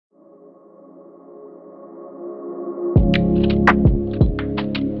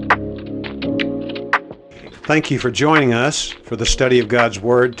Thank you for joining us for the study of God's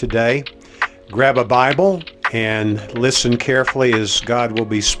Word today. Grab a Bible and listen carefully as God will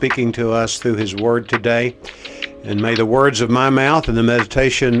be speaking to us through His Word today. And may the words of my mouth and the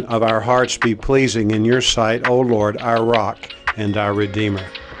meditation of our hearts be pleasing in your sight, O Lord, our rock and our Redeemer.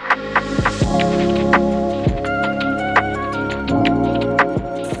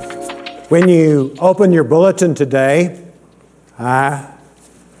 When you open your bulletin today, I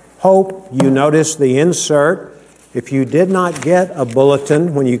hope you notice the insert. If you did not get a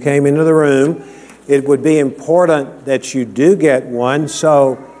bulletin when you came into the room, it would be important that you do get one.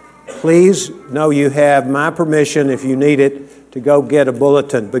 So please know you have my permission, if you need it, to go get a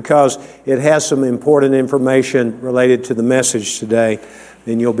bulletin, because it has some important information related to the message today,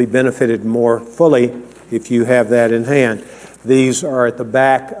 and you'll be benefited more fully if you have that in hand. These are at the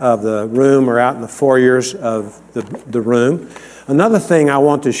back of the room or out in the foyers of the room. Another thing I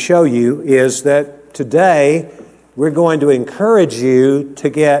want to show you is that today we're going to encourage you to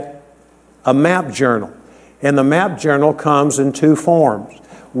get a map journal. And the map journal comes in two forms.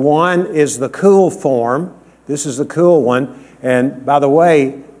 One is the cool form. This is the cool one. And by the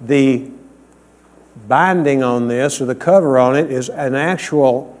way, the binding on this, or the cover on it, is an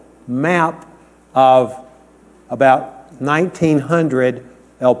actual map of about 1900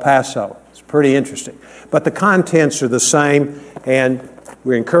 El Paso. It's pretty interesting. But the contents are the same, and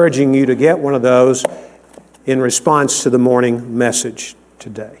we're encouraging you to get one of those in response to the morning message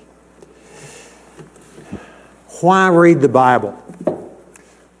today. Why read the Bible?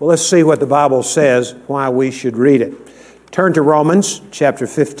 Well, let's see what the Bible says, why we should read it. Turn to Romans chapter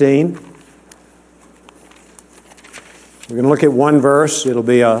 15. We're going to look at one verse. It'll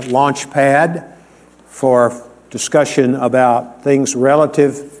be a launch pad for discussion about things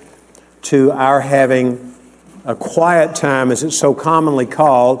relative to our having a quiet time, as it's so commonly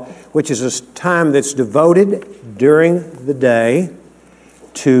called, which is a time that's devoted during the day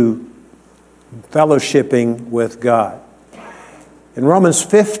to fellowshipping with God. In Romans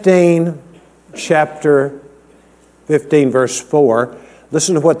 15, chapter 15, verse 4,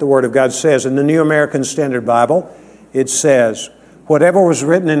 listen to what the Word of God says. In the New American Standard Bible, it says, "Whatever was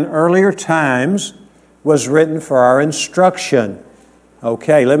written in earlier times was written for our instruction."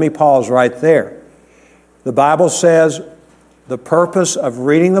 Okay, let me pause right there. The Bible says the purpose of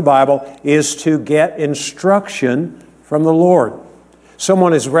reading the Bible is to get instruction from the Lord.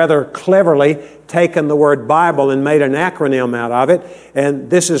 Someone has rather cleverly taken the word Bible and made an acronym out of it,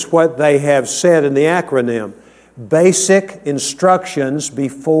 and this is what they have said in the acronym: basic instructions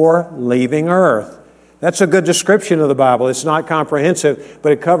before leaving earth. That's a good description of the Bible. It's not comprehensive,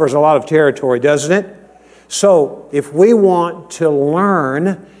 but it covers a lot of territory, doesn't it? So, if we want to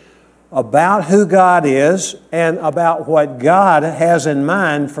learn about who God is and about what God has in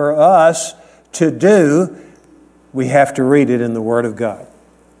mind for us to do, we have to read it in the Word of God.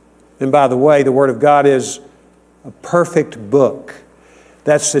 And by the way, the Word of God is a perfect book.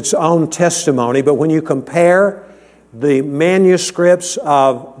 That's its own testimony. But when you compare the manuscripts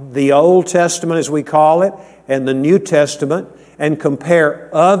of the Old Testament, as we call it, and the New Testament, and compare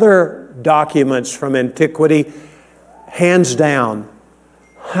other documents from antiquity, hands down,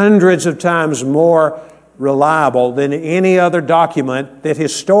 hundreds of times more reliable than any other document that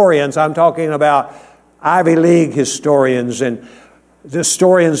historians, I'm talking about Ivy League historians and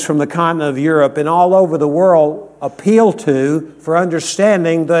historians from the continent of Europe and all over the world, appeal to for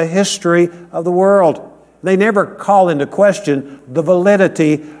understanding the history of the world. They never call into question the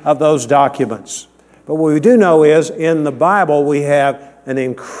validity of those documents. But what we do know is, in the Bible, we have an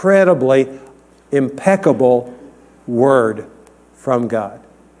incredibly impeccable Word from God.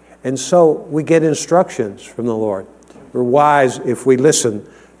 And so we get instructions from the Lord. We're wise if we listen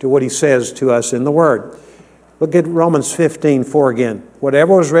to what He says to us in the Word. Look at Romans 15:4 again.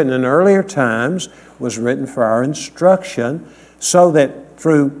 "Whatever was written in earlier times was written for our instruction, so that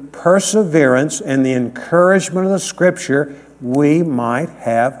through perseverance and the encouragement of the Scripture, we might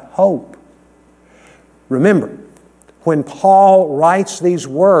have hope." Remember, when Paul writes these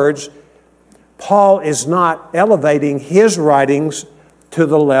words, Paul is not elevating his writings to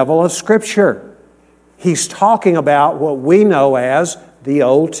the level of Scripture. He's talking about what we know as the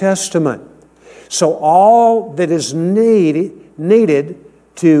Old Testament. So all that is needed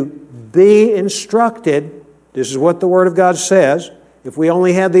to be instructed, this is what the Word of God says. If we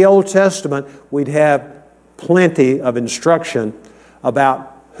only had the Old Testament, we'd have plenty of instruction about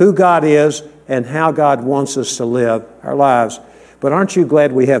who God is and how God wants us to live our lives. But aren't you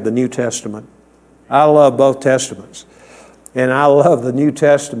glad we have the New Testament? I love both Testaments. And I love the New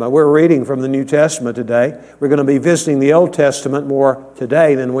Testament. We're reading from the New Testament today. We're going to be visiting the Old Testament more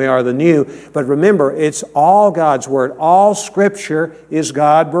today than we are the New. But remember, it's all God's Word. All Scripture is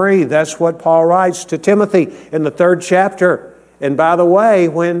God-breathed. That's what Paul writes to Timothy in the 3rd chapter. And by the way,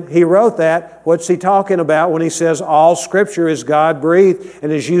 when he wrote that, what's he talking about when he says all Scripture is God-breathed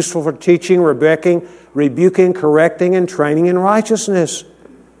and is useful for teaching, rebuking, correcting, and training in righteousness?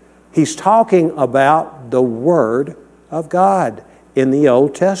 He's talking about the Word of God in the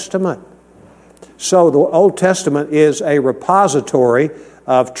Old Testament. So the Old Testament is a repository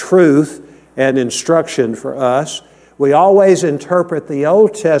of truth and instruction for us. We always interpret the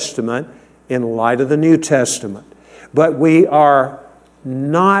Old Testament in light of the New Testament. But we are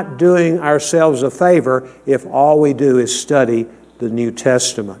not doing ourselves a favor if all we do is study the New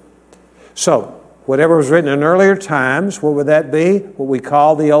Testament. So, whatever was written in earlier times, what would that be? What we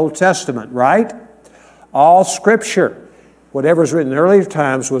call the Old Testament, right? All Scripture, whatever was written in earlier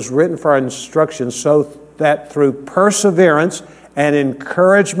times, was written for our instruction so that through perseverance and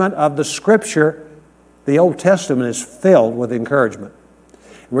encouragement of the Scripture, the Old Testament is filled with encouragement.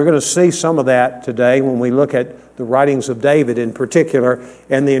 We're going to see some of that today when we look at the writings of David in particular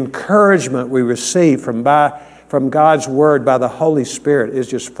and the encouragement we receive from God's Word by the Holy Spirit is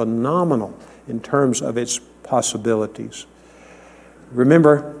just phenomenal in terms of its possibilities.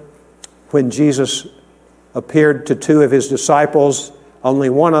 Remember when Jesus appeared to 2 of His disciples, only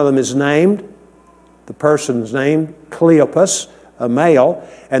one of them is named. The person's named Cleopas, a male,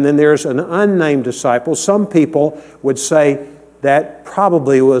 and then there's an unnamed disciple. Some people would say that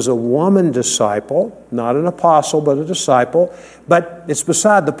probably was a woman disciple, not an apostle, but a disciple. But it's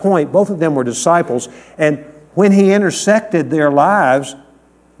beside the point. Both of them were disciples. And when He intersected their lives,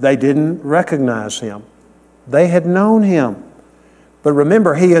 they didn't recognize Him. They had known Him. But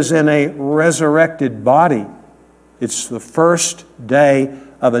remember, He is in a resurrected body. It's the first day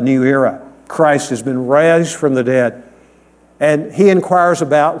of a new era. Christ has been raised from the dead. And He inquires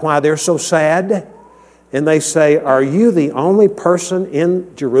about why they're so sad. And they say, "Are you the only person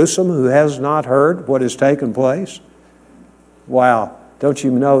in Jerusalem who has not heard what has taken place?" Wow. Don't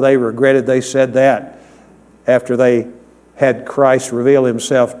you know they regretted they said that after they had Christ reveal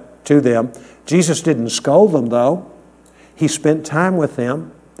Himself to them. Jesus didn't scold them, though. He spent time with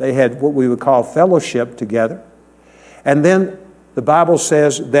them. They had what we would call fellowship together. And then the Bible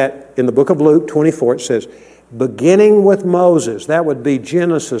says that in the book of Luke 24, it says, beginning with Moses, that would be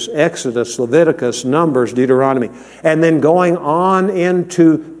Genesis, Exodus, Leviticus, Numbers, Deuteronomy, and then going on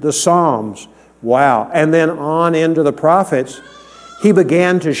into the Psalms, wow, and then on into the prophets, He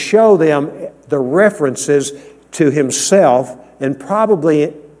began to show them the references to Himself, and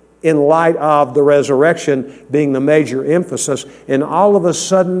probably in light of the resurrection being the major emphasis, and all of a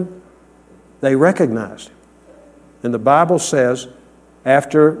sudden they recognized Him. And the Bible says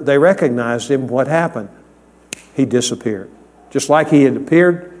after they recognized Him, what happened? He disappeared. Just like He had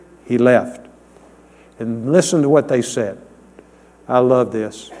appeared, He left. And listen to what they said. I love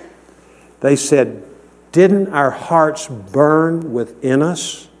this. They said, "Didn't our hearts burn within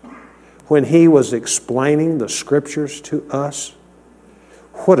us when He was explaining the Scriptures to us?"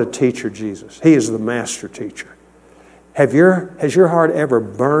 What a teacher, Jesus. He is the master teacher. Has your heart ever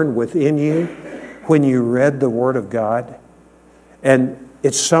burned within you when you read the Word of God? And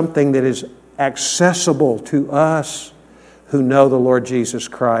it's something that is accessible to us who know the Lord Jesus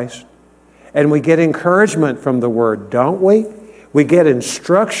Christ. And we get encouragement from the Word, don't we? We get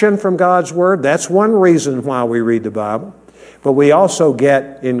instruction from God's Word. That's one reason why we read the Bible. But we also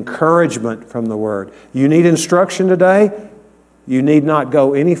get encouragement from the Word. You need instruction today? You need not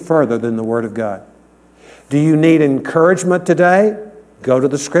go any further than the Word of God. Do you need encouragement today? Go to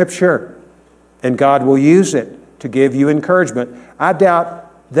the Scripture, and God will use it to give you encouragement. I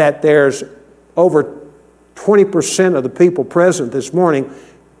doubt that there's over 20% of the people present this morning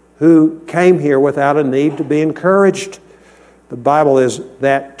who came here without a need to be encouraged. The Bible is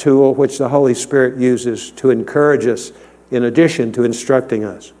that tool which the Holy Spirit uses to encourage us in addition to instructing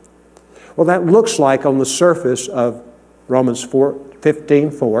us. Well, that looks like on the surface of Romans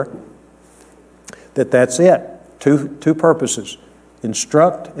 15:4 that's it. Two purposes,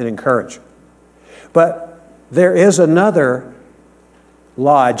 instruct and encourage. But there is another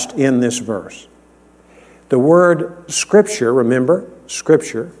lodged in this verse. The word Scripture, remember,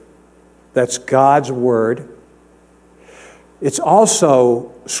 Scripture, that's God's Word.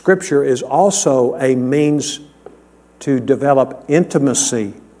 Scripture is also a means to develop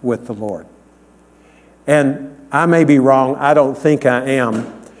intimacy with the Lord. And I may be wrong, I don't think I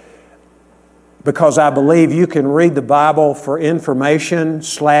am, because I believe you can read the Bible for information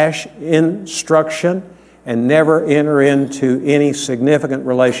 / instruction, and never enter into any significant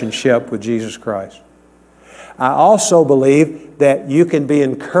relationship with Jesus Christ. I also believe that you can be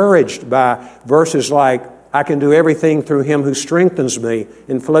encouraged by verses like, I can do everything through Him who strengthens me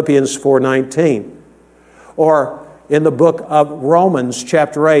in Philippians 4:19. Or in the book of Romans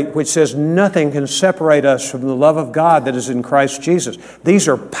chapter 8, which says, nothing can separate us from the love of God that is in Christ Jesus. These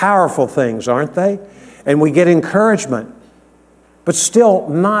are powerful things, aren't they? And we get encouragement, but still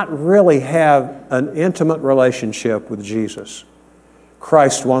not really have an intimate relationship with Jesus.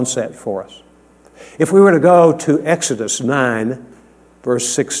 Christ wants that for us. If we were to go to Exodus 9, verse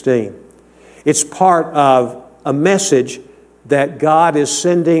 16, it's part of a message that God is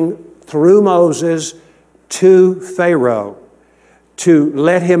sending through Moses to Pharaoh to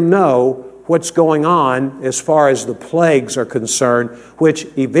let him know what's going on as far as the plagues are concerned, which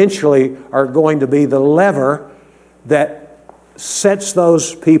eventually are going to be the lever that sets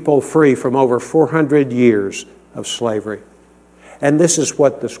those people free from over 400 years of slavery. And this is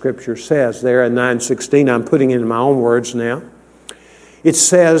what the Scripture says there in 9:16. I'm putting it in my own words now. It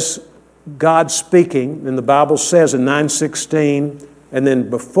says, God speaking, and the Bible says in 9:16, and then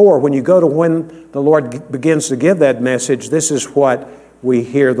before, when you go to when the Lord begins to give that message, this is what we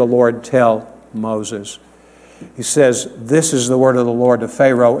hear the Lord tell Moses. He says, this is the word of the Lord to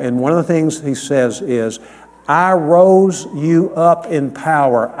Pharaoh. And one of the things he says is, I rose you up in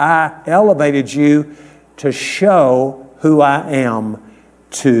power. I elevated you to show who I am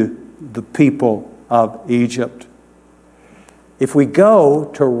to the people of Egypt. If we go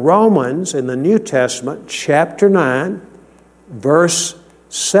to Romans in the New Testament, chapter 9, verse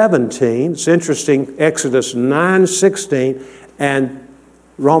 17, it's interesting, Exodus 9:16 and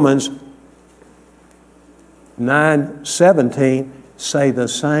Romans 9:17 say the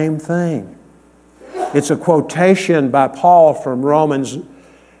same thing. It's a quotation by Paul from Romans,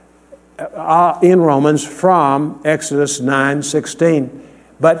 in Romans from Exodus 9:16.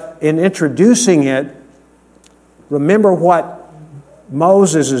 But in introducing it, remember what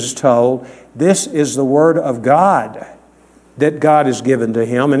Moses is told. This is the word of God that God has given to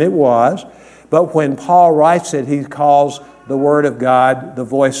him, and it was. But when Paul writes it, he calls the Word of God, the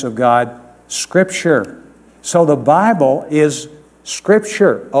voice of God, Scripture. So the Bible is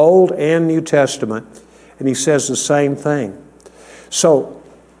Scripture, Old and New Testament, and he says the same thing. So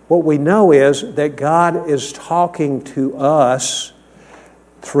what we know is that God is talking to us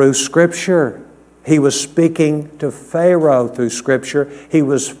through Scripture. He was speaking to Pharaoh through Scripture. He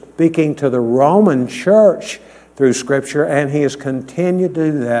was speaking to the Roman church through Scripture, and He has continued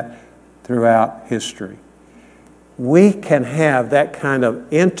to do that throughout history. We can have that kind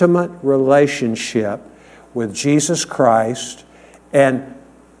of intimate relationship with Jesus Christ and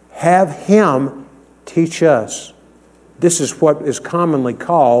have Him teach us. This is what is commonly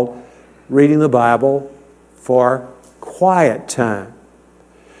called reading the Bible for quiet time.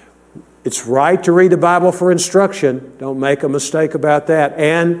 It's right to read the Bible for instruction. Don't make a mistake about that.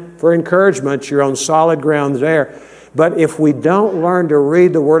 And for encouragement, you're on solid ground there. But if we don't learn to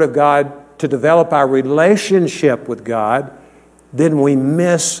read the Word of God to develop our relationship with God, then we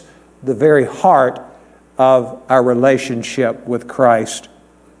miss the very heart of our relationship with Christ.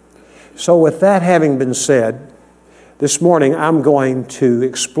 So with that having been said, this morning I'm going to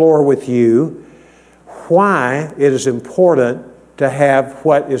explore with you why it is important to have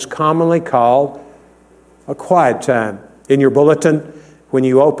what is commonly called a quiet time. In your bulletin, when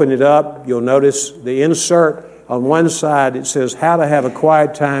you open it up, you'll notice the insert. On one side, it says how to have a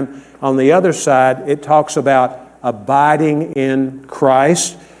quiet time. On the other side, it talks about abiding in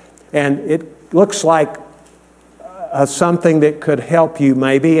Christ. And it looks like something that could help you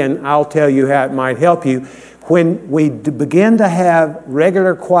maybe, and I'll tell you how it might help you. When we begin to have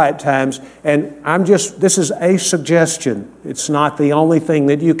regular quiet times, and this is a suggestion. It's not the only thing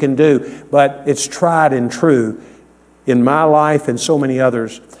that you can do, but it's tried and true in my life and so many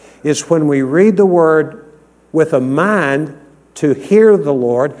others, is when we read the Word with a mind to hear the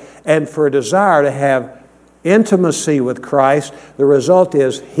Lord and for a desire to have intimacy with Christ, the result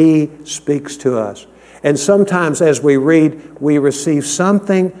is He speaks to us. And sometimes as we read, we receive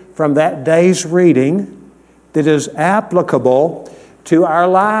something from that day's reading that is applicable to our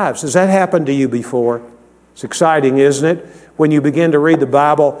lives. Has that happened to you before? It's exciting, isn't it? When you begin to read the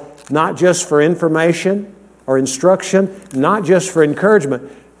Bible, not just for information or instruction, not just for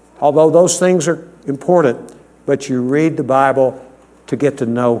encouragement, although those things are important, but you read the Bible to get to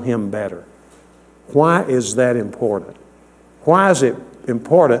know Him better. Why is that important? Why is it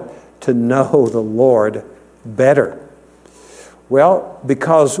important to know the Lord better? Well,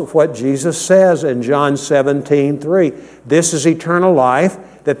 because of what Jesus says in John 17:3. This is eternal life,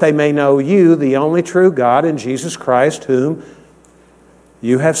 that they may know you, the only true God, and Jesus Christ, whom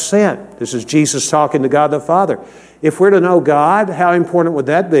you have sent. This is Jesus talking to God the Father. If we're to know God, how important would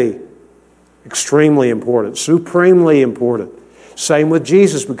that be? Extremely important, supremely important. Same with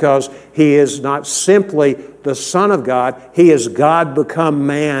Jesus, because He is not simply the Son of God, He is God become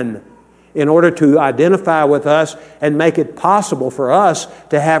man, in order to identify with us and make it possible for us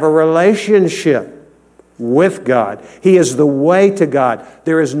to have a relationship with God. He is the way to God.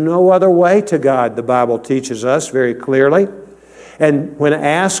 There is no other way to God, the Bible teaches us very clearly. And when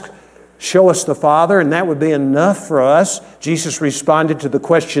asked, show us the Father, and that would be enough for us, Jesus responded to the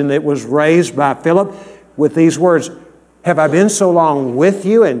question that was raised by Philip with these words, have I been so long with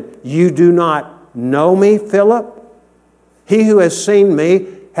you and you do not know me, Philip? He who has seen me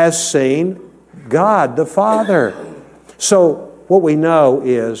has seen God the Father. So what we know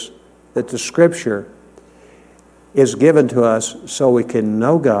is that the Scripture is given to us so we can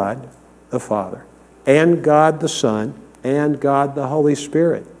know God the Father and God the Son and God the Holy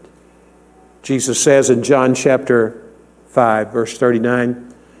Spirit. Jesus says in John chapter 5, verse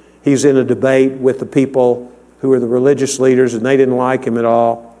 39, He's in a debate with the people who are the religious leaders, and they didn't like Him at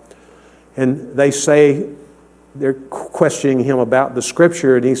all. And they say, they're questioning Him about the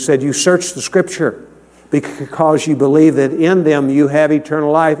Scripture, and He said, you search the Scripture because you believe that in them you have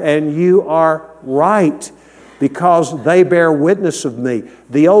eternal life, and you are right, because they bear witness of me.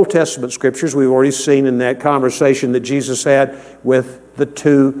 The Old Testament Scriptures, we've already seen in that conversation that Jesus had with the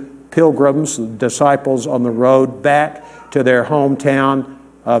two pilgrims, the disciples on the road back to their hometown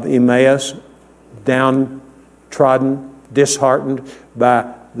of Emmaus, downtrodden, disheartened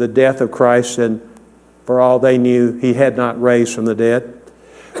by the death of Christ, and for all they knew, He had not raised from the dead.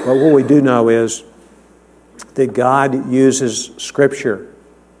 But what we do know is that God uses Scripture.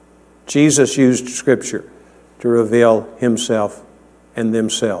 Jesus used Scripture to reveal Himself and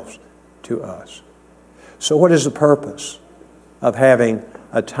themselves to us. So what is the purpose of having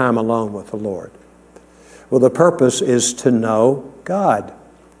a time alone with the Lord? Well, the purpose is to know God.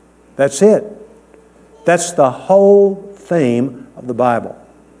 That's it. That's the whole theme of the Bible.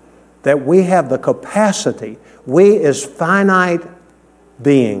 That we have the capacity, we as finite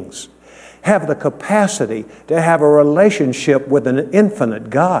beings, have the capacity to have a relationship with an infinite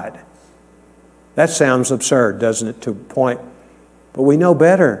God. That sounds absurd, doesn't it, to a point? But we know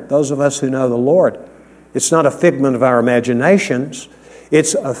better, those of us who know the Lord. It's not a figment of our imaginations.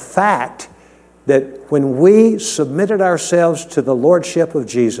 It's a fact that when we submitted ourselves to the Lordship of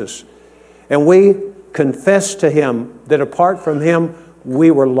Jesus and we confessed to Him that apart from Him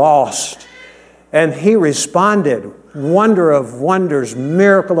we were lost, and He responded, wonder of wonders,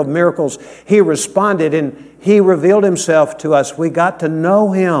 miracle of miracles, He responded and He revealed Himself to us. We got to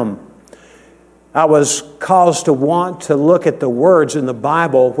know Him. I was caused to want to look at the words in the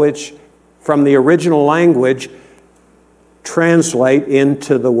Bible which from the original language translate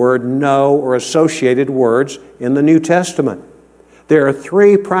into the word know or associated words in the New Testament. There are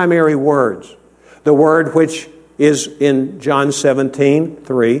three primary words. The word which is in John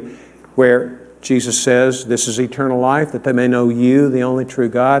 17:3, where Jesus says, this is eternal life, that they may know you, the only true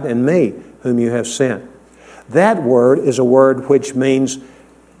God, and me, whom you have sent. That word is a word which means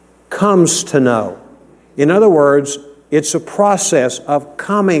comes to know. In other words, it's a process of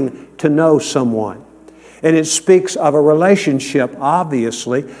coming to know someone. And it speaks of a relationship,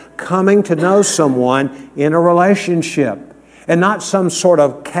 obviously, coming to know someone in a relationship. And not some sort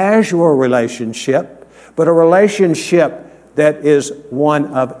of casual relationship, but a relationship that is one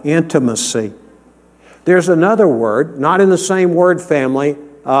of intimacy. There's another word, not in the same word family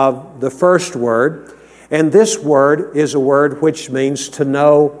of the first word, and this word is a word which means to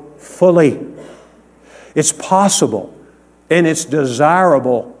know fully. It's possible, and it's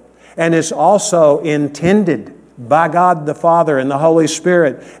desirable, and it's also intended by God the Father and the Holy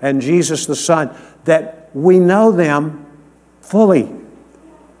Spirit and Jesus the Son, that we know them fully.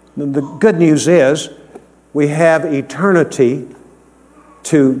 The good news is we have eternity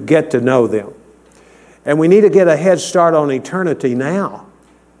to get to know them. And we need to get a head start on eternity now.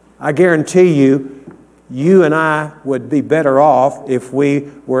 I guarantee you, you and I would be better off if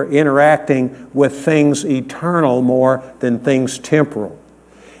we were interacting with things eternal more than things temporal.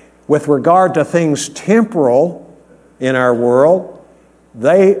 With regard to things temporal in our world,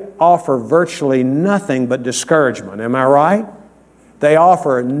 they offer virtually nothing but discouragement. Am I right? They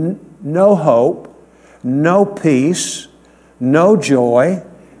offer no hope, no peace, no joy,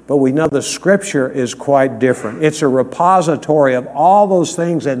 but we know the Scripture is quite different. It's a repository of all those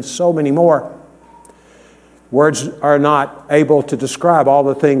things and so many more. Words are not able to describe all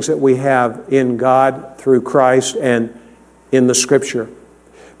the things that we have in God through Christ and in the Scripture.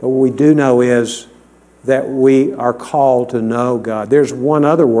 But what we do know is that we are called to know God. There's one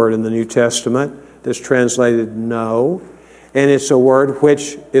other word in the New Testament that's translated know, and it's a word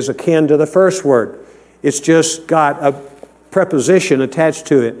which is akin to the first word. It's just got a preposition attached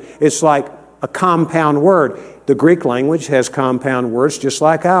to it. It's like a compound word. The Greek language has compound words just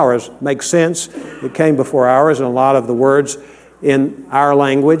like ours. Makes sense. It came before ours, and a lot of the words in our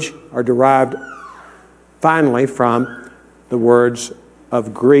language are derived finally from the words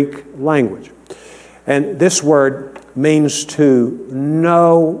of Greek language. And this word means to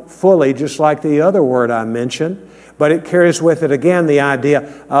know fully, just like the other word I mentioned, but it carries with it again the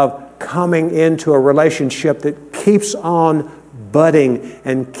idea of coming into a relationship that keeps on budding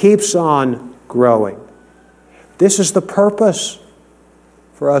and keeps on growing. This is the purpose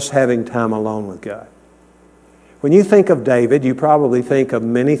for us having time alone with God. When you think of David, you probably think of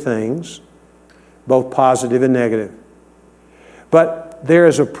many things, both positive and negative. But there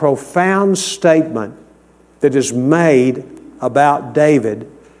is a profound statement that is made about David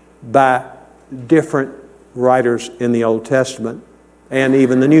by different writers in the Old Testament and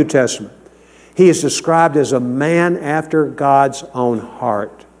even the New Testament. He is described as a man after God's own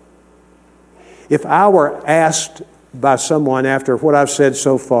heart. If I were asked by someone after what I've said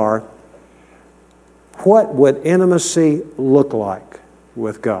so far, what would intimacy look like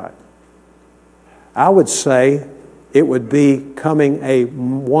with God? I would say it would be becoming a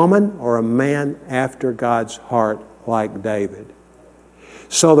woman or a man after God's heart like David.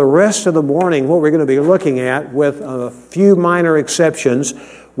 So the rest of the morning, what we're going to be looking at, with a few minor exceptions,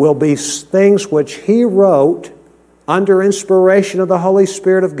 will be things which he wrote under inspiration of the Holy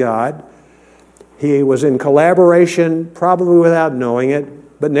Spirit of God. He was in collaboration, probably without knowing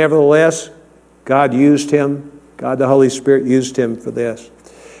it, but nevertheless, God used him. God the Holy Spirit used him for this.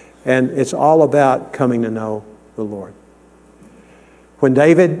 And it's all about coming to know the Lord. When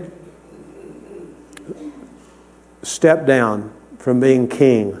David stepped down from being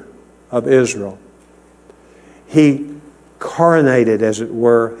king of Israel, he coronated, as it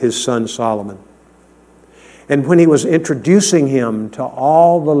were, his son Solomon. And when he was introducing him to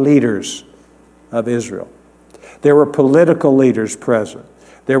all the leaders of Israel, there were political leaders present.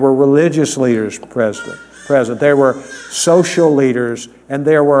 There were religious leaders present. There were social leaders, and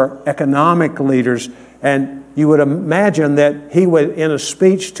there were economic leaders. And you would imagine that he would, in a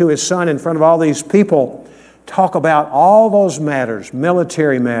speech to his son in front of all these people, talk about all those matters,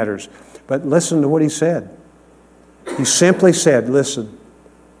 military matters. But listen to what he said. He simply said, listen,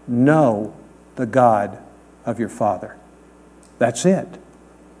 know the God of your father. That's it.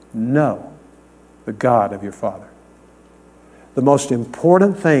 Know the God of your father. The most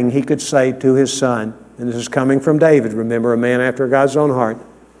important thing he could say to his son, and this is coming from David, remember, a man after God's own heart,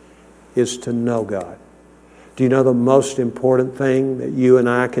 is to know God. Do you know the most important thing that you and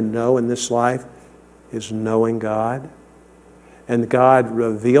I can know in this life is knowing God? And God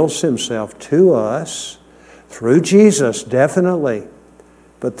reveals himself to us through Jesus, definitely,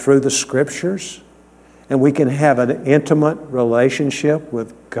 but through the Scriptures. And we can have an intimate relationship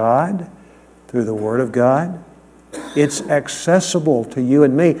with God through the Word of God. It's accessible to you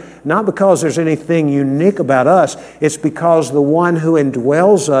and me, not because there's anything unique about us. It's because the one who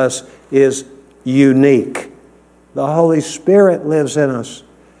indwells us is unique. The Holy Spirit lives in us,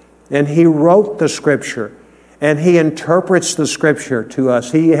 and He wrote the Scripture, and He interprets the Scripture to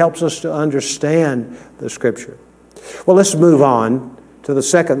us. He helps us to understand the Scripture. Well, let's move on to the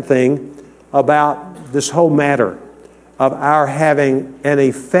second thing about this whole matter of our having an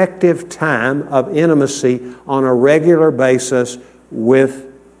effective time of intimacy on a regular basis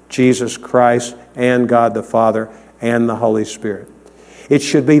with Jesus Christ and God the Father and the Holy Spirit. It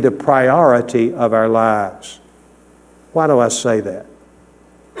should be the priority of our lives. Why do I say that?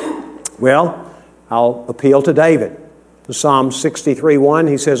 Well, I'll appeal to David. In Psalm 63:1,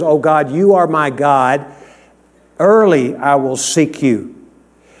 he says, "O God, you are my God. Early I will seek you."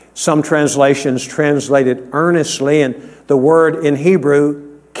 Some translations translate it earnestly, and the word in Hebrew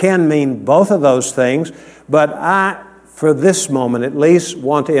can mean both of those things, but I, for this moment at least,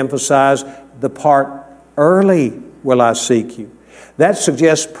 want to emphasize the part, early will I seek you. That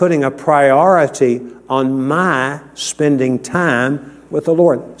suggests putting a priority on my spending time with the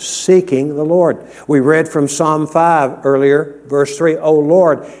Lord, seeking the Lord. We read from Psalm 5 earlier, verse 3, "O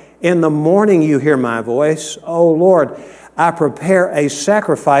Lord, in the morning you hear my voice. O Lord, I prepare a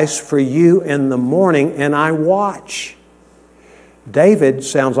sacrifice for you in the morning, and I watch." David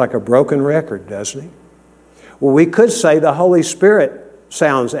sounds like a broken record, doesn't he? Well, we could say the Holy Spirit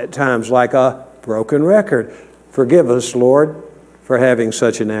sounds at times like a broken record. Forgive us, Lord, for having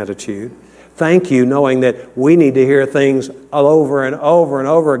such an attitude. thank you, knowing that we need to hear things over and over and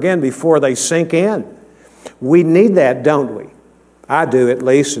over again before they sink in. We need that, don't we? I do, at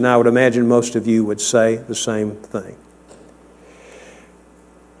least, and I would imagine most of you would say the same thing.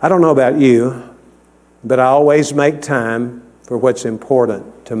 I don't know about you, but I always make time for what's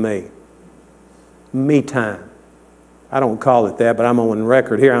important to me. Me time. I don't call it that, but I'm on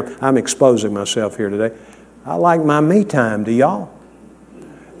record here. I'm exposing myself here today. I like my me time, do y'all?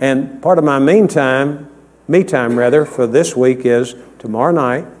 And part of my me time for this week is tomorrow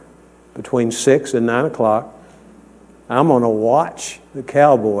night between 6 and 9 o'clock, I'm going to watch the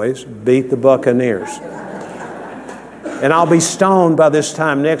Cowboys beat the Buccaneers. And I'll be stoned by this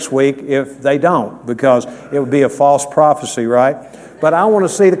time next week if they don't, because it would be a false prophecy, right? But I want to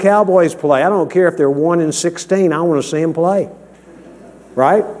see the Cowboys play. I don't care if they're 1-16. I want to see them play,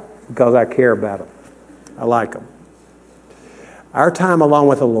 right? Because I care about them. I like them. Our time along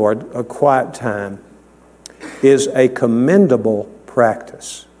with the Lord, a quiet time, is a commendable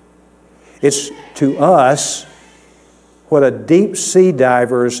practice. It's to us what a deep sea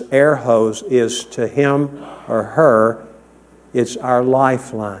diver's air hose is to him or her. It's our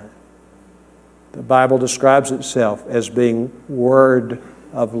lifeline. The Bible describes itself as being word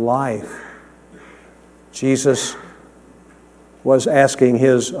of life. Jesus was asking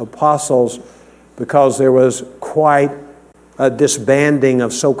his apostles, because there was quite a disbanding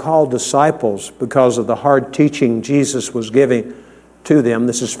of so-called disciples because of the hard teaching Jesus was giving to them.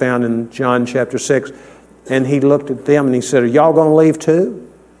 This is found in John chapter 6. And he looked at them and he said, "Are y'all going to leave too?"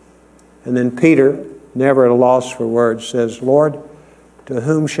 And then Peter, never at a loss for words, says, "Lord, to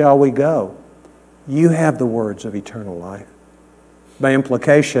whom shall we go? You have the words of eternal life." By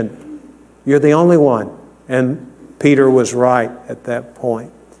implication, you're the only one. And Peter was right at that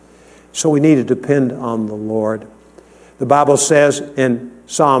point. So we need to depend on the Lord. The Bible says in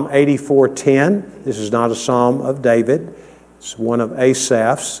Psalm 84:10, this is not a psalm of David, it's one of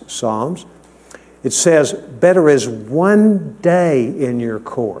Asaph's psalms. It says, "Better is one day in your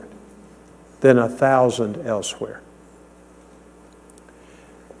court than 1,000 elsewhere."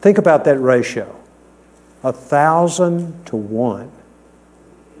 Think about that ratio. 1,000 to 1.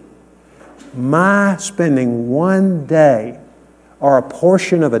 My spending one day or a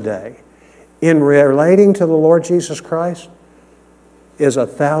portion of a day in relating to the Lord Jesus Christ is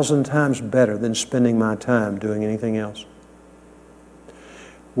 1,000 times better than spending my time doing anything else.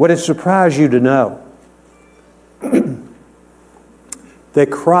 Would it surprise you to know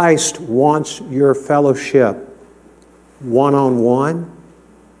that Christ wants your fellowship one-on-one?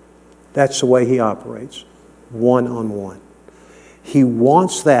 That's the way he operates, one-on-one. He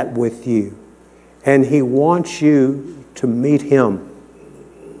wants that with you, and he wants you to meet him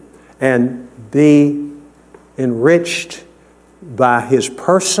and be enriched by his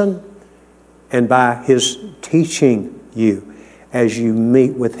person and by his teaching you as you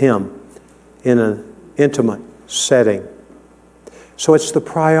meet with him in an intimate setting. So it's the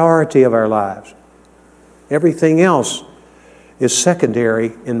priority of our lives. Everything else is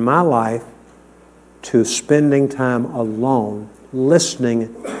secondary in my life to spending time alone,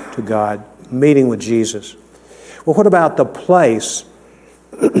 listening to God, meeting with Jesus. Well, what about the place?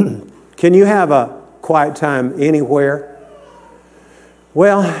 Can you have a quiet time anywhere?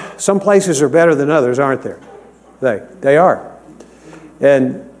 Well, some places are better than others, aren't there? They are.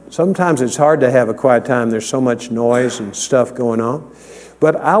 And sometimes it's hard to have a quiet time. There's so much noise and stuff going on.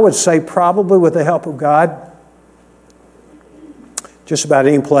 But I would say probably with the help of God, just about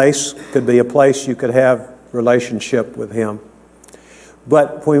any place could be a place you could have relationship with him.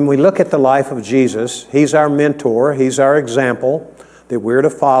 But when we look at the life of Jesus, he's our mentor, he's our example that we're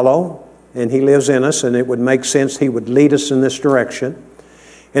to follow, and he lives in us, and it would make sense he would lead us in this direction.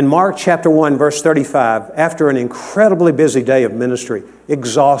 In Mark chapter 1, verse 35, after an incredibly busy day of ministry,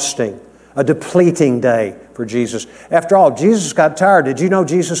 exhausting, a depleting day for Jesus. After all, Jesus got tired. Did you know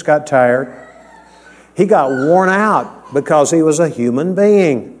Jesus got tired? He got worn out because he was a human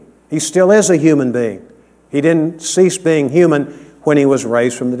being. He still is a human being. He didn't cease being human when he was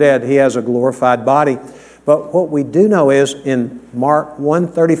raised from the dead. He has a glorified body. But what we do know is in Mark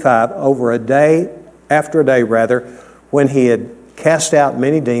 1:35, after a day, when he had cast out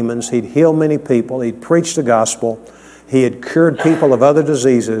many demons, he'd healed many people, he'd preached the gospel, he had cured people of other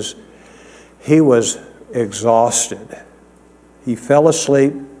diseases, he was exhausted. He fell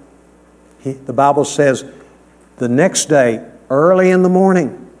asleep. The Bible says the next day, early in the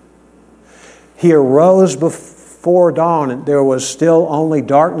morning, he arose before dawn and there was still only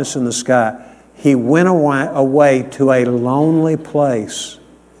darkness in the sky. He went away to a lonely place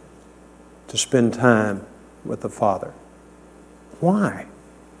to spend time with the Father. Why?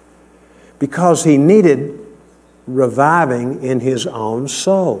 because he needed reviving in his own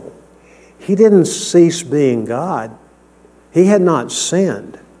soul. He didn't cease being God. He had not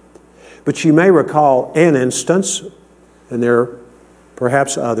sinned. But you may recall an instance, and there are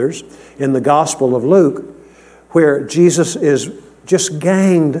perhaps others, in the Gospel of Luke, where Jesus is just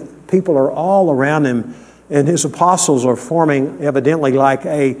gained. People are all around him, and his apostles are forming evidently like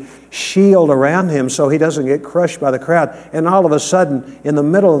a shield around him so he doesn't get crushed by the crowd. And all of a sudden, in the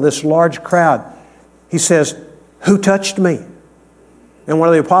middle of this large crowd, he says, "Who touched me?" And one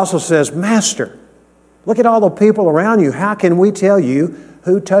of the apostles says, "Master, look at all the people around you. How can we tell you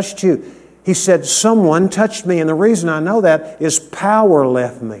who touched you?" He said, "Someone touched me, and the reason I know that is power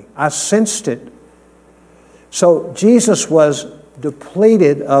left me. I sensed it." So Jesus was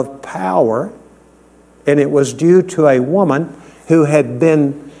depleted of power, and it was due to a woman who had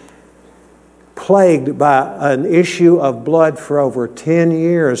been plagued by an issue of blood for over 10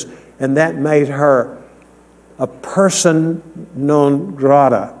 years, and that made her a persona non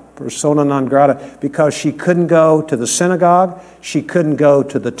grata, because she couldn't go to the synagogue, she couldn't go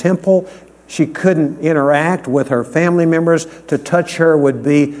to the temple, she couldn't interact with her family members. To touch her would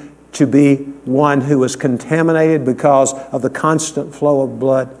be to be one who was contaminated because of the constant flow of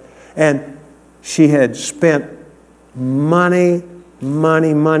blood. And she had spent money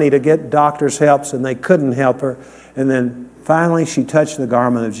to get doctors' help, and they couldn't help her. And then finally she touched the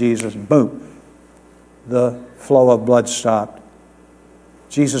garment of Jesus. Boom. The flow of blood stopped.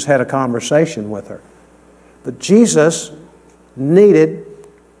 Jesus had a conversation with her. But Jesus needed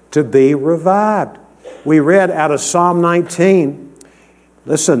to be revived. We read out of Psalm 19.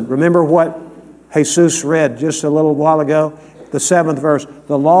 Listen, remember what Jesus read just a little while ago? The 7th verse.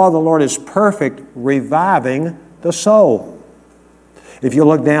 "The law of the Lord is perfect, reviving the soul." If you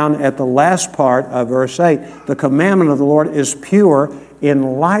look down at the last part of verse 8, "The commandment of the Lord is pure,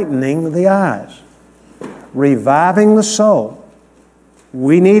 enlightening the eyes." Reviving the soul.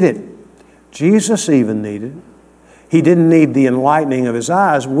 We need it. Jesus even needed it. He didn't need the enlightening of his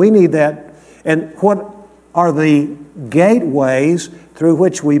eyes. We need that. And what are the gateways through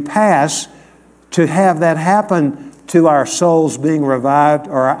which we pass to have that happen, to our souls being revived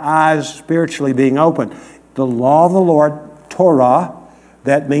or our eyes spiritually being opened? The law of the Lord, Torah,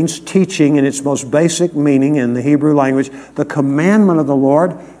 that means teaching in its most basic meaning in the Hebrew language. The commandment of the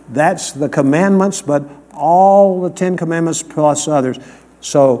Lord, that's the commandments, but all the 10 commandments plus others.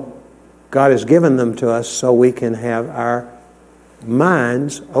 So God has given them to us so we can have our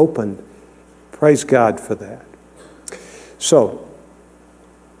minds opened. Praise God for that. So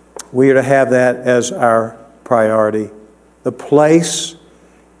we are to have that as our priority. The place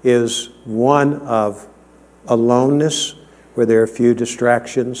is one of aloneness, where there are few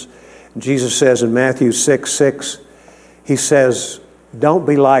distractions. Jesus says in Matthew 6:6, he says, "Don't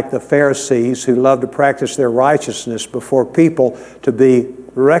be like the Pharisees who love to practice their righteousness before people to be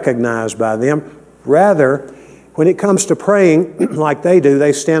recognized by them. Rather, when it comes to praying like they do,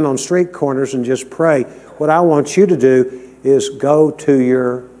 they stand on street corners and just pray. What I want you to do is go to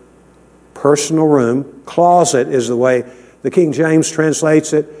your personal room. Closet is the way the King James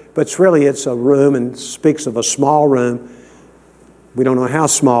translates it, but it's a room and speaks of a small room. We don't know how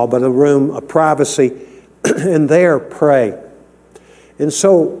small, but a room of privacy, and there pray." And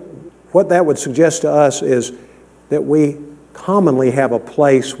so what that would suggest to us is that we commonly have a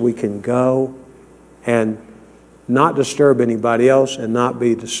place we can go and not disturb anybody else and not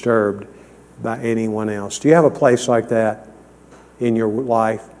be disturbed by anyone else. Do you have a place like that in your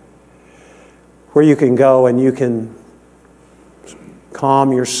life where you can go and you can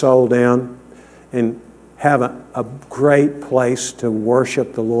calm your soul down and have a great place to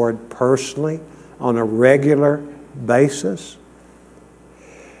worship the Lord personally on a regular basis?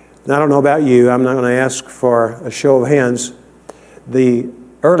 Now, I don't know about you. I'm not going to ask for a show of hands. The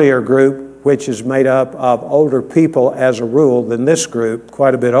earlier group, which is made up of older people as a rule than this group,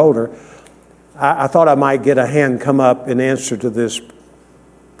 quite a bit older, I thought I might get a hand come up in answer to this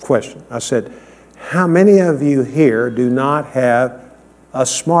question. I said, how many of you here do not have a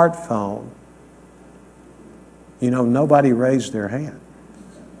smartphone? You know, nobody raised their hand.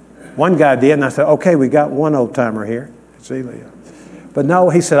 One guy did, and I said, okay, we got one old timer here. It's Elia. But no,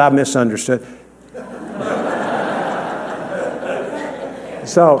 he said, I misunderstood.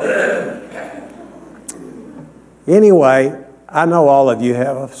 So, anyway, I know all of you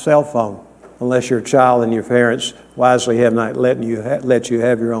have a cell phone, unless you're a child and your parents wisely have not let you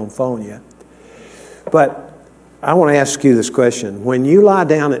have your own phone yet. But I want to ask you this question. When you lie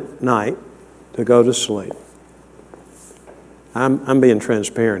down at night to go to sleep, I'm being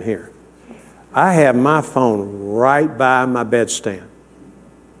transparent here. I have my phone right by my bedstand.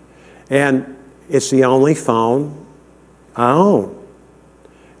 And it's the only phone I own.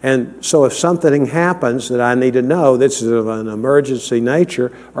 And so if something happens that I need to know this is of an emergency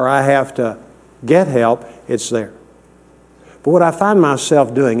nature or I have to get help, it's there. But what I find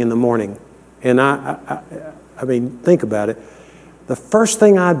myself doing in the morning, and I mean, think about it. The first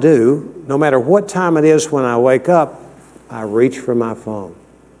thing I do, no matter what time it is when I wake up, I reach for my phone.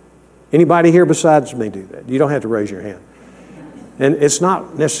 Anybody here besides me do that? You don't have to raise your hand. And it's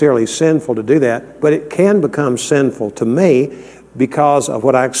not necessarily sinful to do that, but it can become sinful to me because of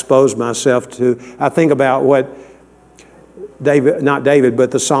what I expose myself to. I think about what not David,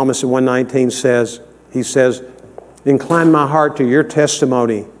 but the psalmist in 119 says. He says, incline my heart to your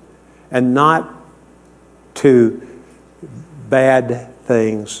testimony and not to bad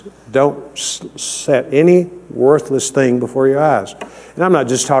things. Don't set any worthless thing before your eyes. And I'm not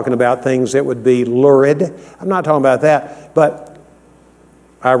just talking about things that would be lurid. I'm not talking about that. But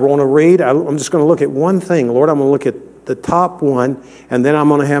I want to read. I'm just going to look at one thing. Lord, I'm going to look at the top one, and then I'm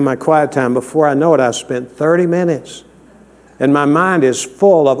going to have my quiet time. Before I know it, I've spent 30 minutes. And my mind is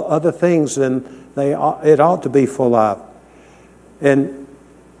full of other things than it ought to be full of. And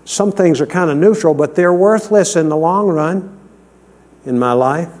some things are kind of neutral, but they're worthless in the long run in my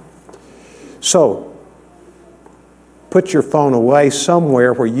life. So, put your phone away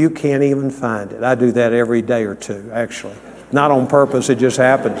somewhere where you can't even find it. I do that every day or two, actually. Not on purpose, it just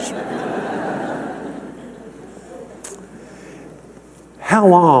happens. How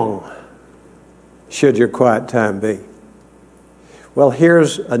long should your quiet time be? Well,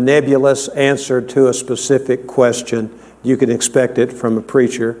 here's a nebulous answer to a specific question. You can expect it from a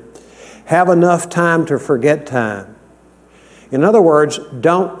preacher. Have enough time to forget time. In other words,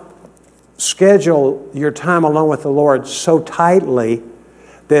 don't schedule your time alone with the Lord so tightly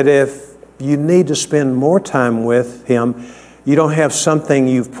that if you need to spend more time with Him, you don't have something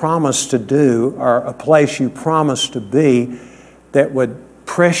you've promised to do or a place you promised to be that would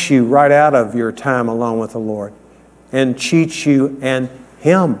press you right out of your time alone with the Lord and cheat you and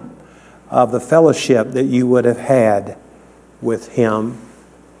Him of the fellowship that you would have had with Him.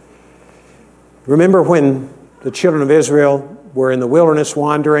 Remember when the children of Israel were in the wilderness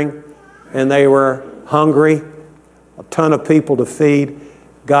wandering and they were hungry, a ton of people to feed.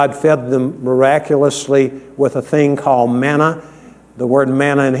 God fed them miraculously with a thing called manna. The word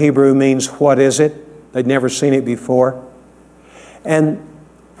manna in Hebrew means what is it? They'd never seen it before. And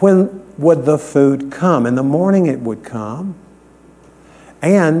when would the food come? In the morning it would come.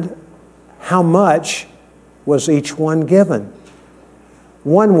 And how much was each one given?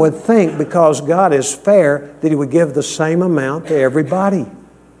 One would think, because God is fair, that He would give the same amount to everybody.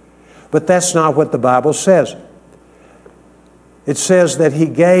 But that's not what the Bible says. It says that He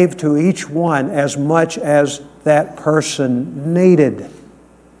gave to each one as much as that person needed.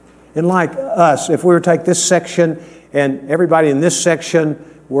 And like us, if we were to take this section and everybody in this section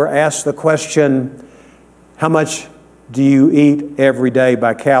were asked the question, how much do you eat every day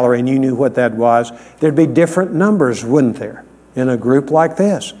by calorie? And you knew what that was. There'd be different numbers, wouldn't there, in a group like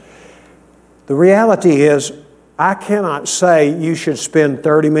this? The reality is, I cannot say you should spend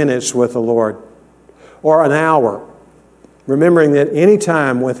 30 minutes with the Lord or an hour, remembering that any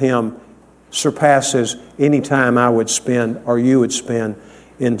time with Him surpasses any time I would spend or you would spend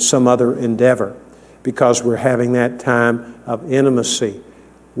in some other endeavor, because we're having that time of intimacy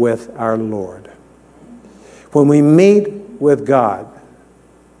with our Lord. When we meet with God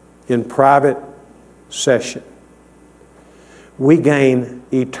in private session, we gain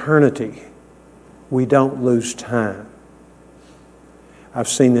eternity. We don't lose time. I've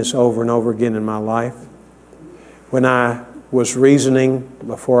seen this over and over again in my life. When I was reasoning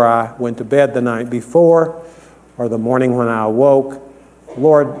before I went to bed the night before, or the morning when I awoke,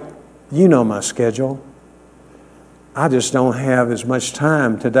 Lord, you know my schedule. I just don't have as much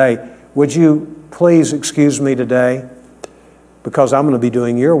time today. Would you please excuse me today? Because I'm going to be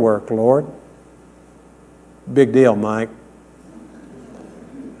doing your work, Lord. Big deal, Mike.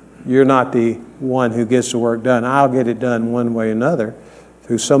 You're not the one who gets the work done. I'll get it done one way or another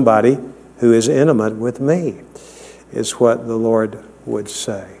through somebody who is intimate with me, is what the Lord would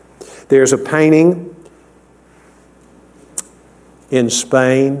say. There's a painting in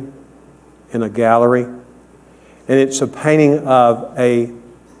Spain in a gallery, and it's a painting of a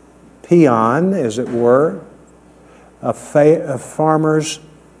peon, as it were, a farmer's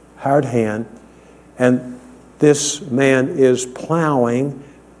hired hand, and this man is plowing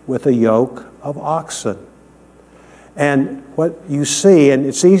with a yoke of oxen. And what you see, and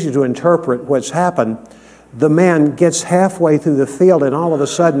it's easy to interpret what's happened, the man gets halfway through the field, and all of a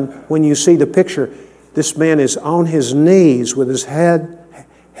sudden, when you see the picture, this man is on his knees with his head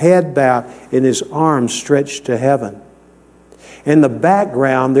head bowed and his arms stretched to heaven. In the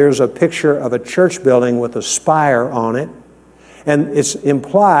background, there's a picture of a church building with a spire on it. And it's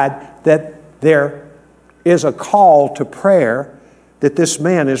implied that there is a call to prayer that this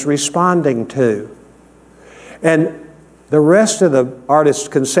man is responding to. And the rest of the artist's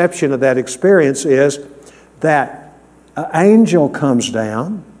conception of that experience is that an angel comes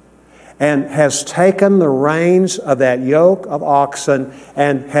down and has taken the reins of that yoke of oxen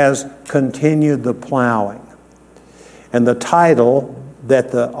and has continued the plowing. And the title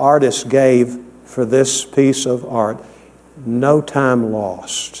that the artist gave for this piece of art, No Time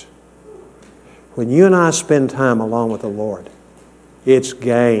Lost. When you and I spend time alone with the Lord, it's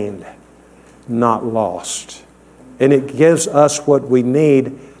gained, not lost. And it gives us what we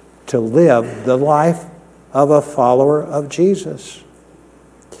need to live the life of a follower of Jesus.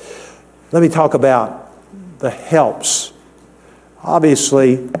 Let me talk about the helps.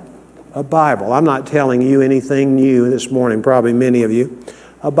 Obviously, a Bible. I'm not telling you anything new this morning, probably many of you.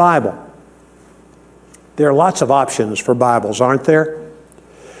 A Bible. There are lots of options for Bibles, aren't there?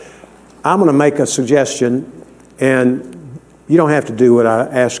 I'm going to make a suggestion, and you don't have to do what I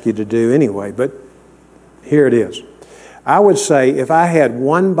ask you to do anyway, but here it is. I would say if I had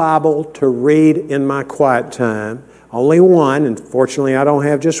one Bible to read in my quiet time, only one, and fortunately I don't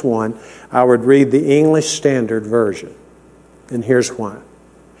have just one, I would read the English Standard Version. And here's why.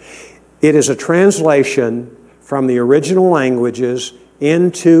 It is a translation from the original languages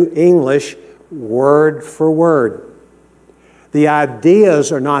into English word for word. The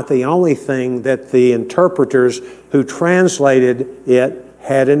ideas are not the only thing that the interpreters who translated it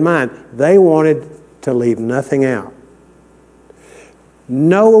had in mind. They wanted to leave nothing out.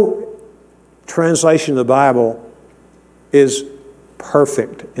 No translation of the Bible is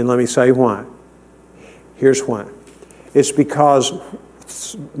perfect, and let me say why. Here's why. It's because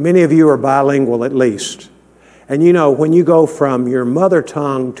many of you are bilingual at least. And you know, when you go from your mother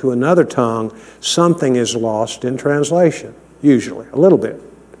tongue to another tongue, something is lost in translation, usually, a little bit.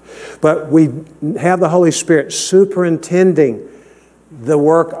 But we have the Holy Spirit superintending the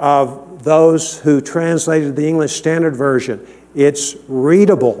work of those who translated the English Standard Version. It's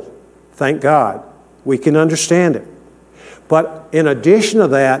readable, thank God. We can understand it. But in addition to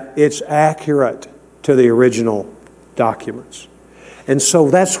that, it's accurate to the original documents. And so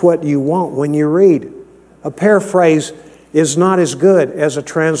that's what you want when you read. A paraphrase is not as good as a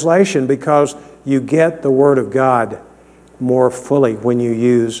translation because you get the Word of God more fully when you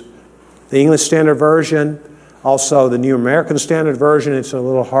use the English Standard Version, also the New American Standard Version. It's a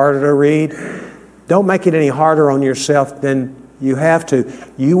little harder to read. Don't make it any harder on yourself than you have to.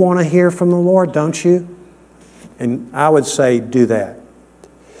 You want to hear from the Lord, don't you? And I would say do that.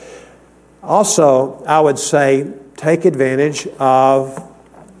 Also, I would say take advantage of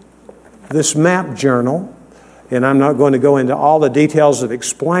this map journal. And I'm not going to go into all the details of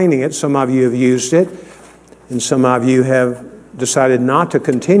explaining it. Some of you have used it, and some of you have decided not to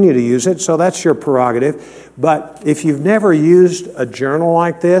continue to use it, so that's your prerogative. But if you've never used a journal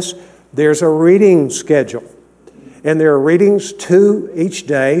like this, there's a reading schedule. And there are readings 2 each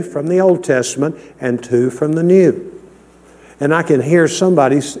day from the Old Testament and 2 from the New. And I can hear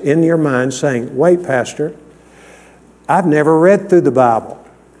somebody in your mind saying, wait, Pastor, I've never read through the Bible.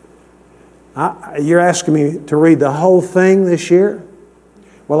 You're asking me to read the whole thing this year?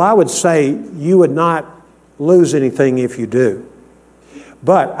 Well, I would say you would not lose anything if you do.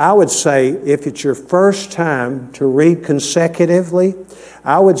 But I would say if it's your first time to read consecutively,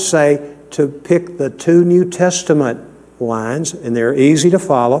 I would say to pick the 2 New Testament lines, and they're easy to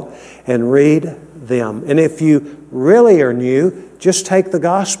follow, and read them. And if you really are new, just take the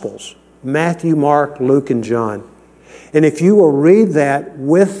Gospels, Matthew, Mark, Luke, and John. And if you will read that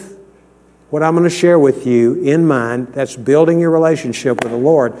with what I'm going to share with you in mind, that's building your relationship with the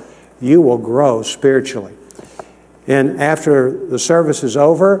Lord, you will grow spiritually. And after the service is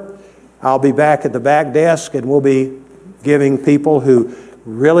over, I'll be back at the back desk and we'll be giving people who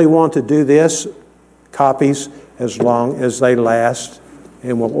really want to do this copies as long as they last,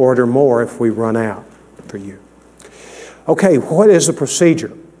 and we'll order more if we run out for you. Okay, what is the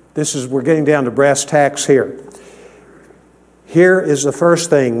procedure? We're getting down to brass tacks here. Here is the first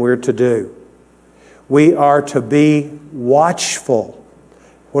thing we're to do. We are to be watchful.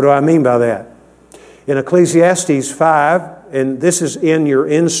 What do I mean by that? In Ecclesiastes 5, and this is in your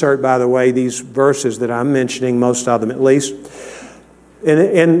insert, by the way, these verses that I'm mentioning, most of them at least.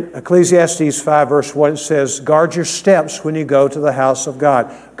 In Ecclesiastes 5, verse 1, it says, guard your steps when you go to the house of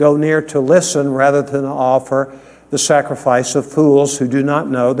God. Go near to listen rather than offer the sacrifice of fools who do not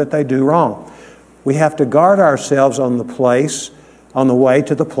know that they do wrong. We have to guard ourselves on the place on the way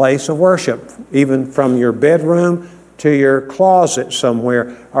to the place of worship, even from your bedroom to your closet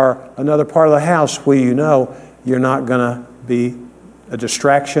somewhere or another part of the house where you know you're not going to be a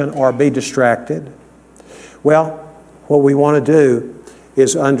distraction or be distracted. Well, what we want to do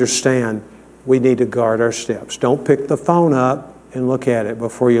is understand we need to guard our steps. Don't pick the phone up and look at it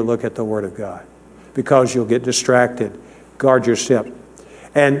before you look at the Word of God, because you'll get distracted. Guard your steps.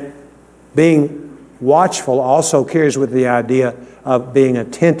 And being watchful also carries with the idea of being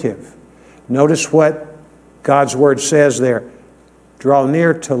attentive. Notice what God's Word says there. Draw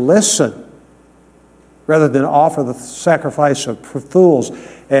near to listen rather than offer the sacrifice of fools.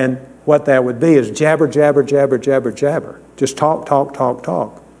 And what that would be is jabber, jabber, jabber, jabber, jabber. Just talk, talk, talk,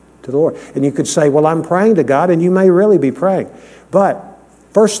 talk to the Lord. And you could say, well, I'm praying to God, and you may really be praying. But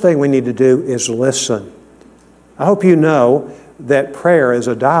first thing we need to do is listen. I hope you know that prayer is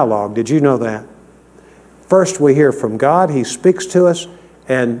a dialogue. Did you know that? First we hear from God, He speaks to us,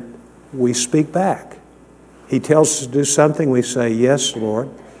 and we speak back. He tells us to do something, we say, yes, Lord.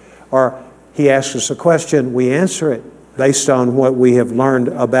 Or He asks us a question, we answer it based on what we have learned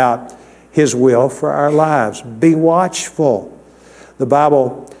about His will for our lives. Be watchful. The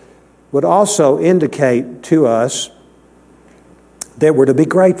Bible would also indicate to us that we're to be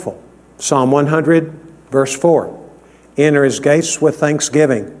grateful. Psalm 100, verse 4. Enter His gates with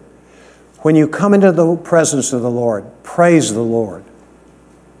thanksgiving. When you come into the presence of the Lord, praise the Lord.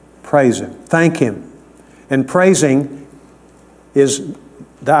 Praise Him. Thank Him. And praising is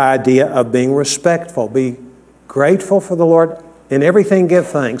the idea of being respectful. Be grateful for the Lord. In everything give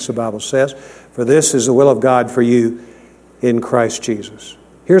thanks, the Bible says, for this is the will of God for you in Christ Jesus.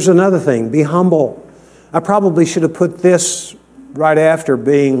 Here's another thing. Be humble. I probably should have put this right after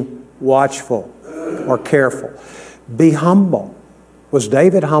being watchful or careful. Be humble. Was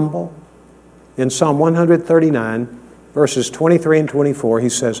David humble? In Psalm 139, verses 23 and 24, he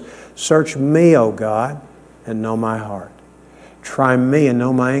says, search me, O God, and know my heart. Try me and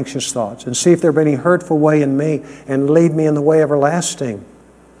know my anxious thoughts, and see if there be any hurtful way in me, and lead me in the way everlasting.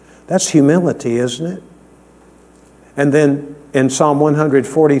 That's humility, isn't it? And then in Psalm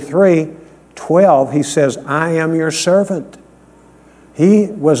 143, 12, he says, I am your servant. He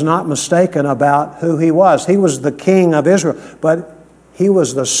was not mistaken about who he was. He was the king of Israel, but he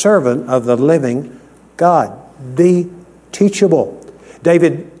was the servant of the living God. Be teachable.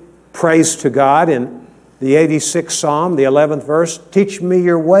 David prays to God in the 86th Psalm, the 11th verse, teach me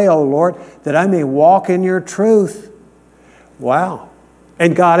your way, O Lord, that I may walk in your truth. Wow.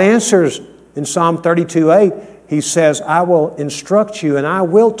 And God answers in Psalm 32:8. He says, I will instruct you and I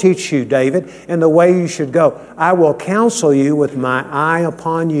will teach you, David, in the way you should go. I will counsel you with my eye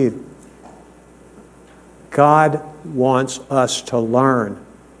upon you. God wants us to learn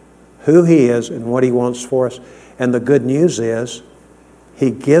who He is and what He wants for us. And the good news is,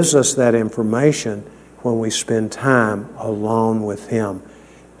 He gives us that information when we spend time alone with Him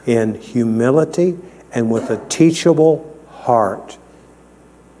in humility and with a teachable heart.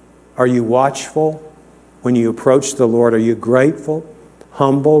 Are you watchful when you approach the Lord? Are you grateful,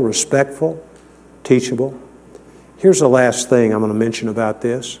 humble, respectful, teachable? Here's the last thing I'm going to mention about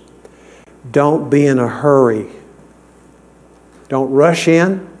this. Don't be in a hurry. Don't rush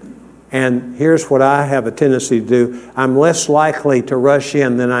in. And here's what I have a tendency to do. I'm less likely to rush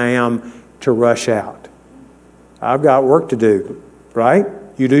in than I am to rush out. I've got work to do, right?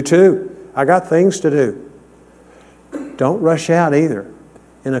 You do too. I got things to do. Don't rush out either.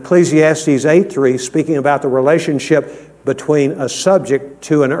 In Ecclesiastes 8:3, speaking about the relationship between a subject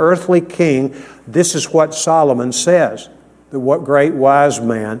to an earthly king, this is what Solomon says, the what great wise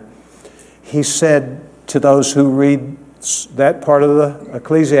man. He said to those who read that part of the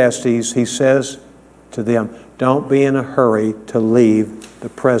Ecclesiastes, he says to them, don't be in a hurry to leave the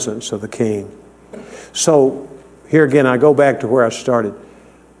presence of the king. So here again, I go back to where I started.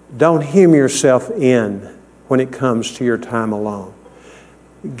 Don't hem yourself in when it comes to your time alone.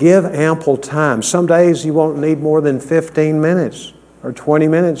 Give ample time. Some days you won't need more than 15 minutes or 20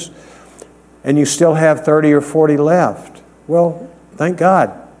 minutes, and you still have 30 or 40 left. Well, thank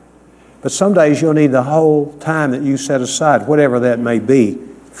God. But some days you'll need the whole time that you set aside, whatever that may be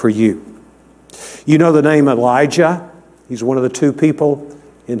for you. You know the name Elijah. He's one of the two people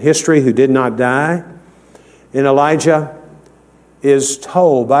in history who did not die. And Elijah is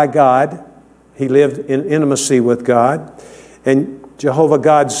told by God, he lived in intimacy with God, and Jehovah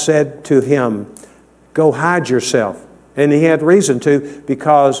God said to him, go hide yourself. And he had reason to,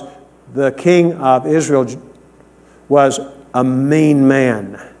 because the king of Israel was a mean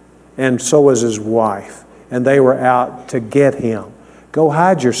man, and so was his wife, and they were out to get him. Go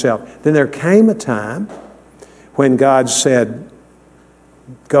hide yourself. Then there came a time when God said,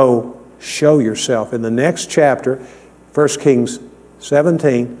 Go show yourself. In the next chapter, 1 Kings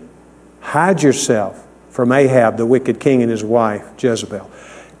 17, hide yourself from Ahab, the wicked king, and his wife, Jezebel.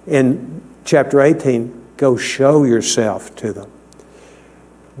 In chapter 18, go show yourself to them.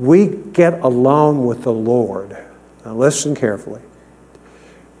 We get alone with the Lord. Now listen carefully.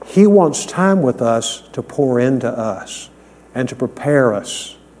 He wants time with us to pour into us and to prepare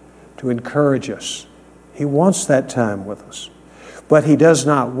us, to encourage us. He wants that time with us. But He does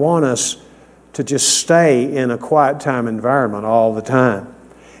not want us to just stay in a quiet time environment all the time.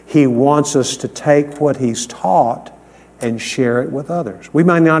 He wants us to take what He's taught and share it with others. We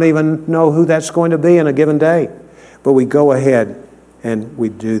might not even know who that's going to be in a given day, but we go ahead and we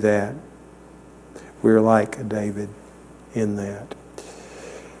do that. We're like David in that.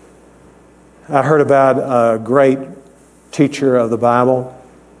 I heard about a great teacher of the Bible,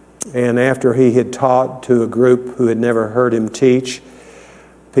 and after he had taught to a group who had never heard him teach,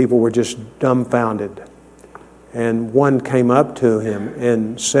 people were just dumbfounded. And one came up to him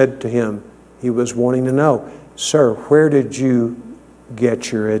and said to him, he was wanting to know, "Sir, where did you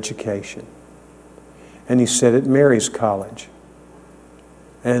get your education?" And he said, "At Mary's College."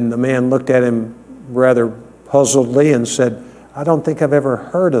 And the man looked at him rather puzzledly and said, "I don't think I've ever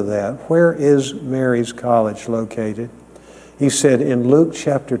heard of that. Where is Mary's College located?" He said, "In Luke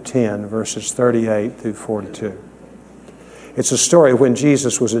chapter 10, verses 38 through 42. It's a story when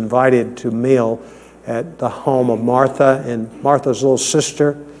Jesus was invited to meal at the home of Martha, and Martha's little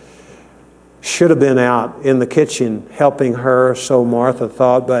sister should have been out in the kitchen helping her, so Martha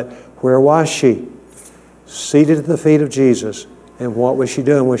thought, but where was she? Seated at the feet of Jesus. And what was she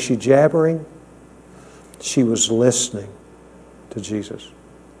doing? Was she jabbering? She was listening to Jesus,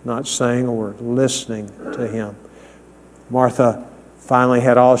 not saying a word, listening to Him. Martha finally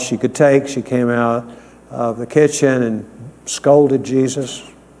had all she could take. She came out of the kitchen and scolded Jesus.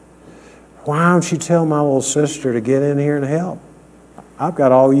 "Why don't you tell my little sister to get in here and help? I've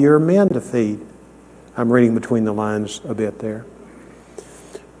got all your men to feed." I'm reading between the lines a bit there.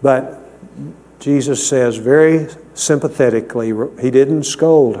 But Jesus says very sympathetically, He didn't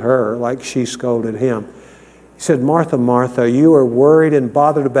scold her like she scolded Him. He said, "Martha, Martha, you are worried and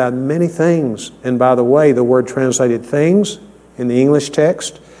bothered about many things." And by the way, the word translated things in the English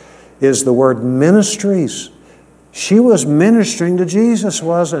text is the word ministries. She was ministering to Jesus,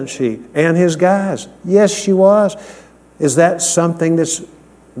 wasn't she? And His guys. Yes, she was. Is that something that's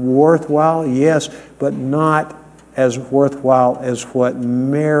worthwhile? Yes, but not as worthwhile as what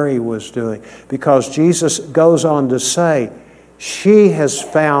Mary was doing. Because Jesus goes on to say, she has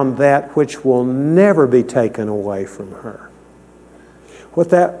found that which will never be taken away from her. What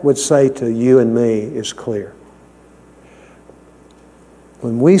that would say to you and me is clear.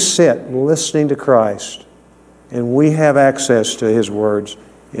 When we sit listening to Christ and we have access to His words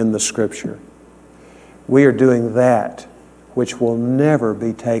in the Scripture, we are doing that which will never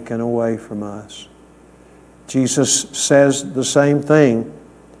be taken away from us. Jesus says the same thing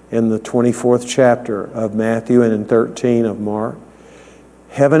in the 24th chapter of Matthew and in 13 of Mark.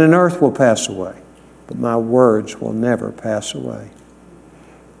 Heaven and earth will pass away, but my words will never pass away.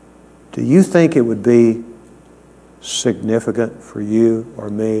 Do you think it would be significant for you or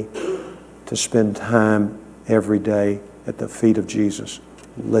me to spend time every day at the feet of Jesus,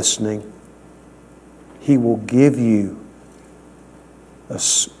 listening? He will give you a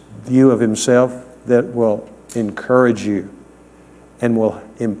view of Himself that will encourage you and will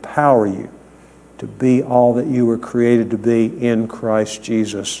empower you to be all that you were created to be in Christ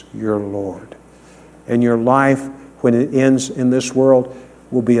Jesus, your Lord. And your life, when it ends in this world,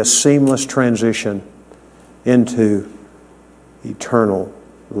 will be a seamless transition into eternal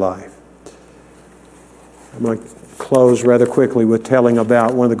life. I'm going to close rather quickly with telling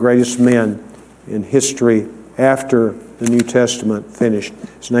about one of the greatest men in history after the New Testament finished.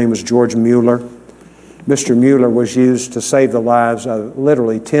 His name was George Mueller. Mr. Mueller was used to save the lives of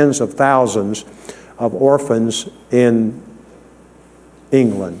literally tens of thousands of orphans in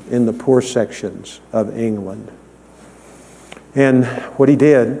England, in the poor sections of England. And what he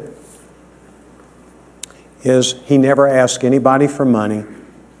did is he never asked anybody for money,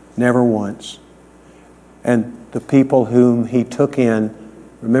 never once. And the people whom he took in,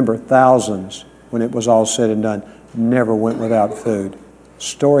 remember, thousands when it was all said and done, never went without food.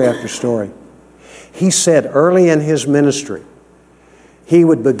 Story after story. He said early in his ministry, he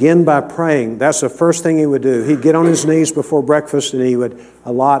would begin by praying. That's the first thing he would do. He'd get on his knees before breakfast and he would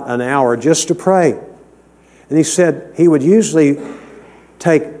allot an hour just to pray. And he said he would usually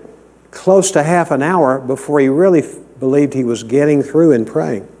take close to half an hour before he really believed he was getting through in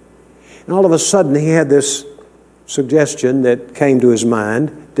praying. And all of a sudden he had this suggestion that came to his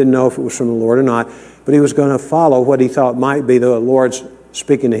mind. Didn't know if it was from the Lord or not, but he was going to follow what he thought might be the Lord's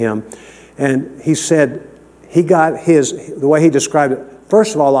speaking to him. And he said, he got the way he described it,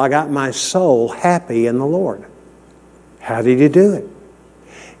 first of all, I got my soul happy in the Lord. How did he do it?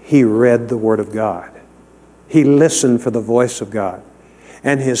 He read the Word of God. He listened for the voice of God.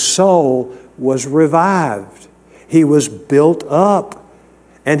 And his soul was revived. He was built up.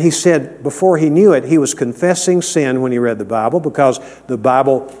 And he said before he knew it, he was confessing sin when he read the Bible, because the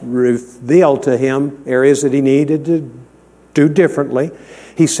Bible revealed to him areas that he needed to do differently.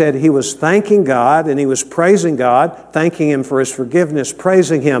 He said he was thanking God and he was praising God, thanking Him for His forgiveness,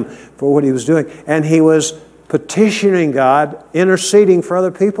 praising Him for what he was doing. And he was petitioning God, interceding for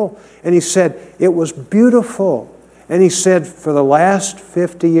other people. And he said it was beautiful. And he said for the last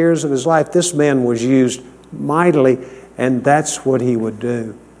 50 years of his life, this man was used mightily, and that's what he would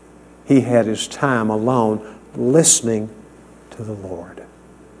do. He had his time alone listening to the Lord.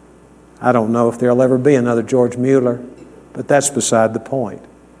 I don't know if there'll ever be another George Mueller, but that's beside the point.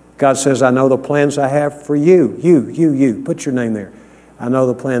 God says, I know the plans I have for you. You. Put your name there. I know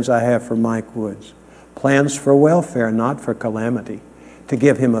the plans I have for Mike Woods. Plans for welfare, not for calamity. To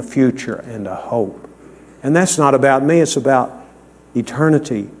give him a future and a hope. And that's not about me. It's about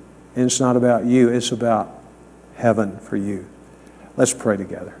eternity. And it's not about you. It's about heaven for you. Let's pray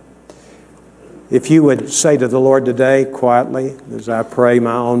together. If you would say to the Lord today, quietly, as I pray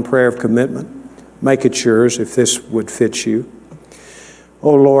my own prayer of commitment, make it yours if this would fit you.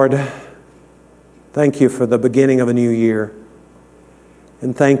 Oh Lord, thank you for the beginning of a new year.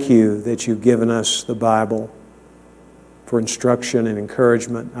 And thank you that you've given us the Bible for instruction and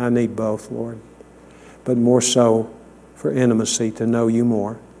encouragement. I need both, Lord. But more so for intimacy, to know you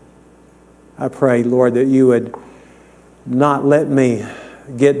more. I pray, Lord, that you would not let me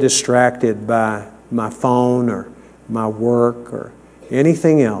get distracted by my phone or my work or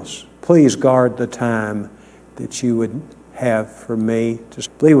anything else. Please guard the time that you would have for me.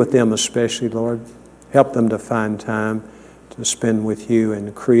 Just be with them especially, Lord. Help them to find time to spend with you in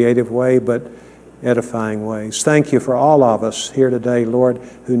a creative way, but edifying ways. Thank you for all of us here today, Lord,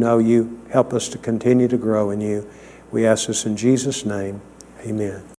 who know you. Help us to continue to grow in you. We ask this in Jesus' name. Amen.